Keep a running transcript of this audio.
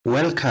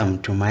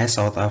Welcome to My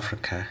South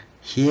Africa.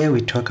 Here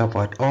we talk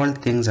about all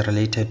things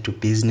related to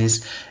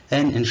business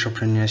and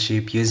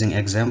entrepreneurship using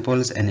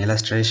examples and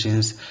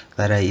illustrations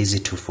that are easy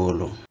to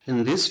follow.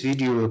 In this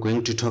video, we're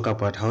going to talk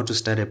about how to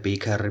start a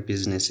bakery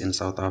business in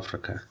South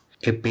Africa.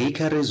 A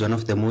bakery is one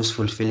of the most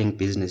fulfilling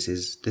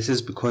businesses. This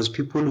is because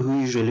people who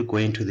usually go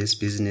into this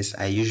business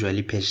are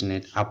usually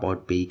passionate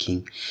about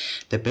baking.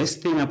 The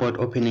best thing about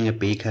opening a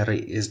bakery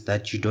is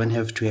that you don't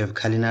have to have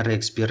culinary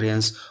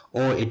experience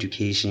or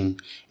education.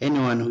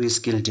 Anyone who is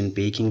skilled in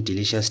baking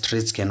delicious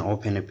treats can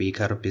open a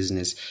bakery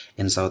business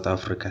in South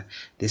Africa.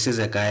 This is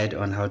a guide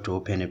on how to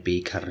open a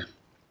bakery.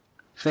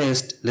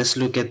 First, let's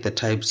look at the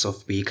types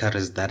of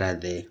bakeries that are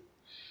there.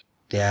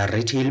 There are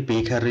retail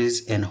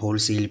bakeries and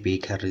wholesale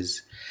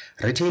bakeries.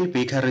 Retail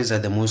bakeries are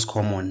the most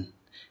common.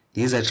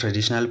 These are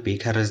traditional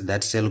bakeries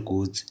that sell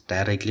goods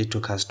directly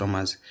to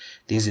customers.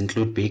 These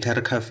include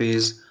bakery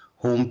cafes,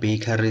 home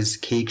bakeries,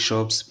 cake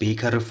shops,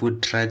 bakery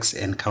food trucks,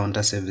 and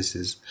counter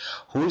services.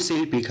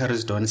 Wholesale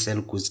bakeries don't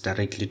sell goods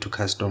directly to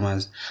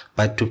customers,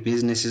 but to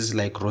businesses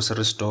like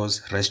grocery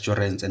stores,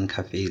 restaurants, and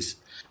cafes.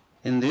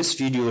 In this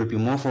video, we'll be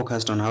more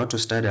focused on how to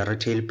start a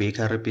retail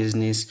bakery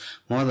business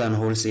more than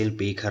wholesale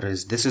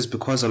bakeries. This is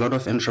because a lot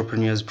of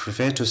entrepreneurs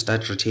prefer to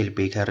start retail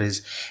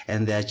bakeries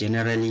and they are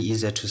generally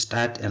easier to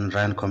start and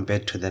run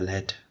compared to the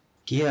latter.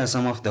 Here are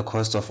some of the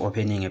costs of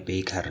opening a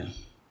bakery.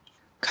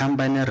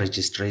 Company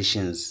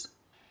registrations.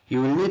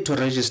 You will need to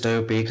register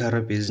your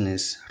bakery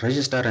business.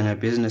 Registering a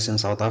business in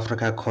South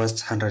Africa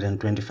costs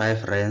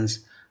 125 rands,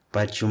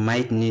 but you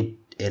might need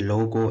a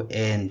logo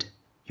and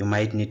you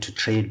might need to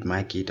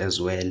trademark it as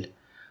well,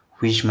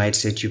 which might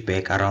set you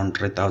back around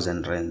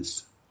 3,000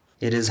 rands.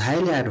 It is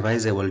highly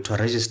advisable to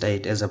register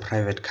it as a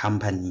private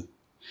company.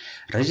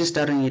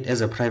 Registering it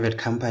as a private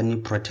company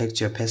protects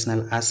your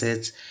personal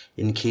assets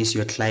in case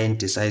your client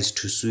decides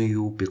to sue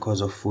you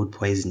because of food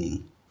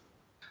poisoning.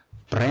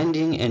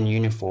 Branding and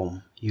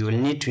uniform. You will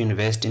need to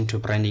invest into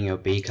branding your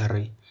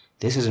bakery.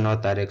 This is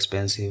not that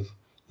expensive.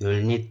 You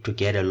will need to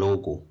get a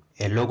logo.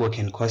 A logo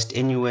can cost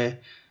anywhere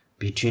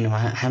between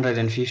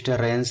 150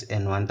 rands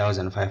and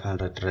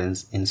 1,500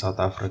 rands in South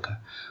Africa.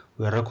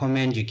 We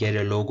recommend you get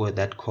a logo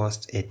that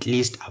costs at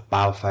least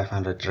above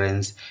 500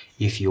 rands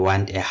if you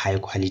want a high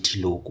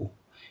quality logo.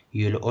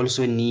 You'll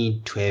also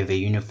need to have a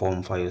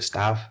uniform for your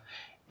staff,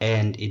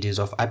 and it is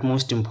of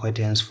utmost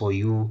importance for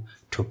you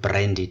to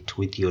brand it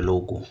with your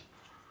logo.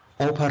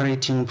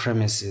 Operating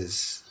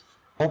premises.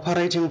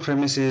 Operating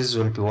premises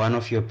will be one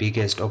of your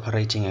biggest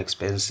operating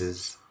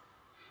expenses.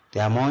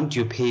 The amount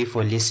you pay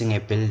for leasing a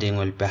building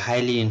will be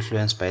highly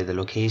influenced by the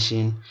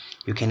location.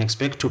 You can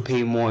expect to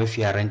pay more if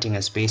you are renting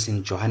a space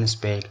in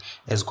Johannesburg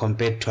as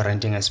compared to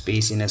renting a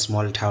space in a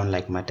small town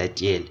like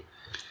Matatiele.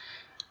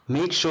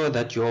 Make sure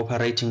that your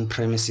operating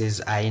premises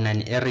are in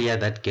an area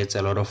that gets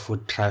a lot of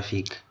foot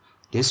traffic.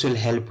 This will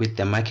help with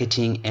the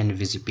marketing and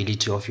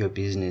visibility of your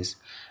business.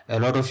 A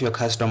lot of your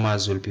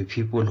customers will be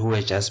people who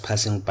were just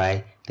passing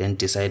by, then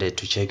decided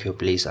to check your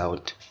place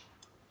out.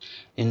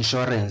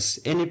 Insurance.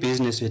 Any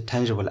business with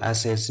tangible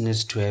assets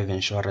needs to have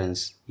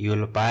insurance. You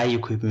will buy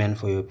equipment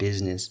for your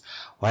business.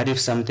 What if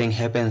something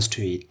happens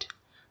to it?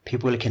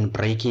 People can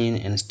break in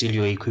and steal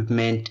your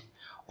equipment,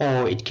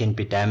 or it can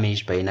be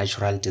damaged by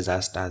natural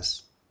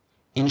disasters.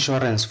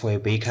 Insurance for a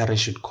bakery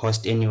should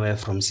cost anywhere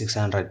from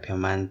 600 per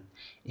month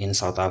in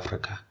South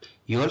Africa.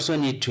 You also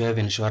need to have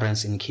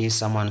insurance in case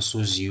someone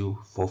sues you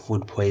for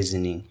food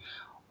poisoning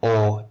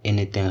or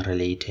anything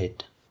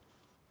related.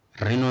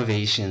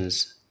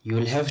 Renovations. You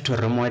will have to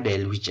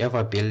remodel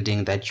whichever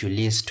building that you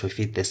lease to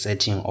fit the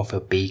setting of a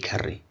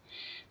bakery.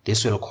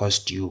 This will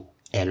cost you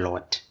a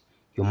lot.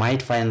 You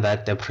might find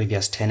that the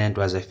previous tenant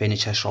was a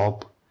furniture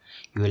shop.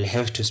 You will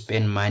have to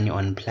spend money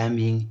on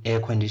plumbing, air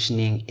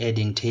conditioning,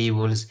 adding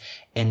tables,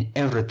 and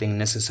everything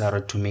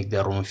necessary to make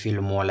the room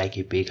feel more like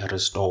a bakery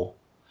store.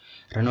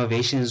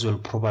 Renovations will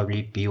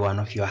probably be one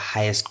of your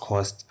highest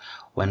costs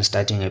when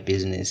starting a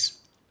business.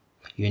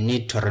 You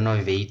need to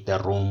renovate the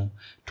room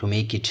to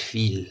make it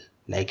feel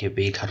like a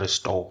bakery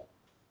store.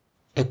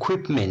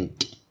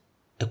 Equipment.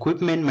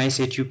 Equipment might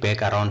set you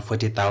back around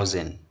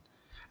 40,000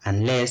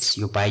 unless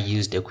you buy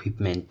used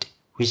equipment,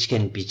 which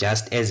can be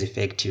just as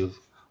effective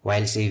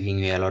while saving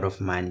you a lot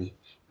of money.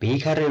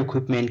 Bakery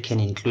equipment can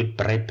include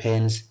bread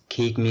pans,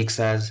 cake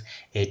mixers,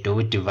 a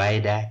dough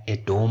divider, a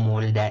dough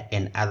molder,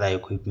 and other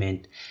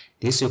equipment.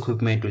 This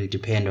equipment will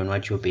depend on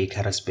what your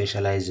bakery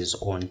specializes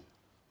on.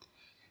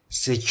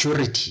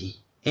 Security.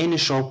 Any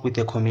shop with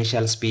a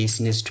commercial space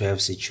needs to have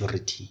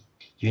security.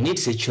 You need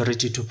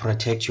security to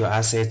protect your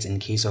assets in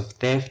case of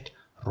theft,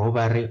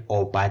 robbery,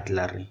 or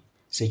burglary.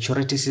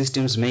 Security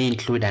systems may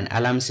include an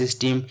alarm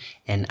system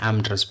and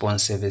armed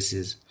response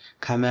services,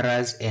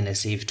 cameras, and a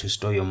safe to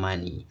store your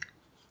money.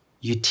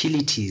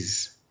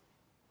 Utilities.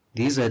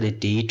 These are the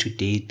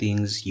day-to-day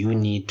things you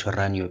need to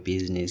run your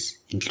business,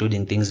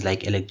 including things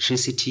like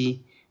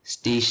electricity,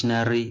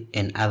 stationery,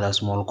 and other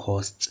small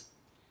costs.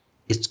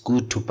 It's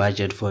good to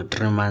budget for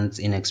 3 months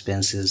in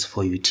expenses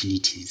for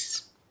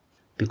utilities.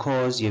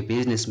 because your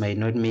business might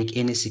not make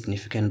any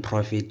significant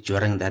profit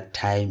during that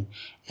time,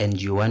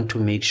 and you want to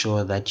make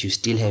sure that you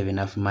still have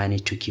enough money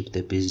to keep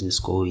the business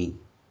going.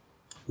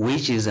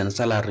 Wages and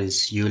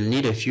salaries. You'll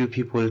need a few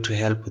people to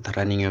help with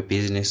running your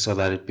business so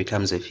that it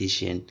becomes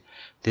efficient.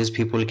 These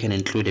people can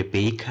include a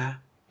baker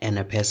and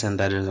a person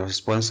that is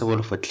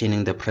responsible for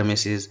cleaning the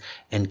premises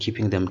and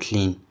keeping them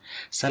clean.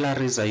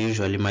 Salaries are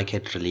usually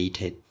market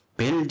related.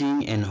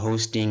 Building and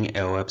hosting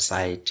a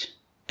website.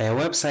 A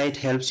website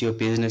helps your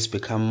business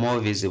become more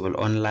visible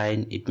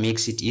online. It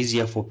makes it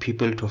easier for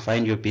people to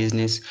find your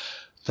business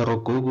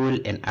through Google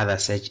and other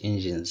search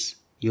engines.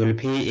 You'll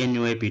pay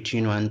anywhere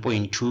between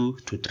 1.2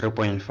 to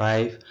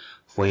 3.5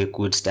 for a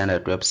good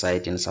standard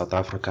website in South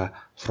Africa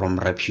from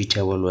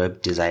reputable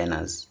web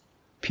designers.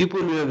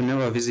 People who have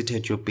never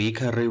visited your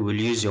bakery will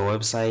use your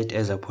website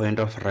as a point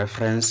of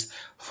reference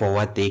for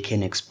what they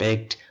can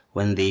expect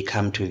when they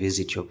come to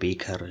visit your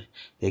bakery.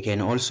 They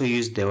can also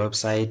use the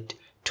website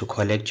to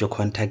collect your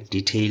contact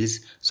details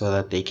so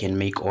that they can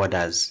make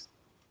orders.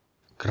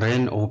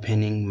 Grand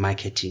opening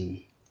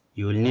marketing.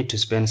 You will need to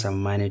spend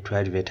some money to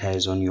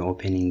advertise on your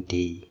opening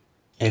day.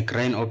 A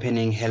grand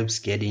opening helps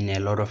get in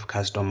a lot of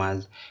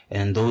customers,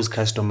 and those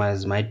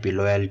customers might be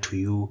loyal to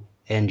you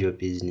and your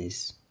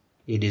business.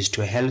 It is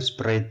to help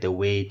spread the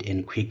word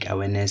and quick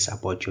awareness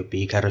about your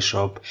bakery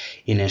shop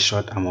in a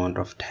short amount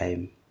of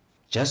time.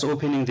 Just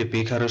opening the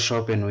bakery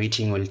shop and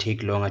waiting will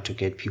take longer to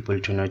get people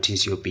to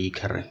notice your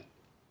bakery.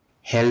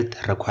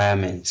 Health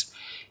requirements.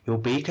 Your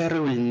bakery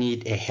will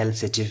need a health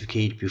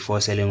certificate before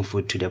selling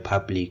food to the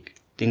public.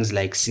 Things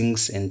like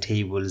sinks and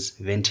tables,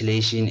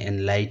 ventilation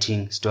and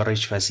lighting,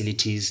 storage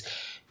facilities,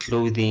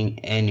 clothing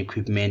and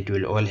equipment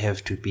will all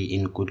have to be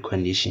in good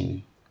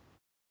condition.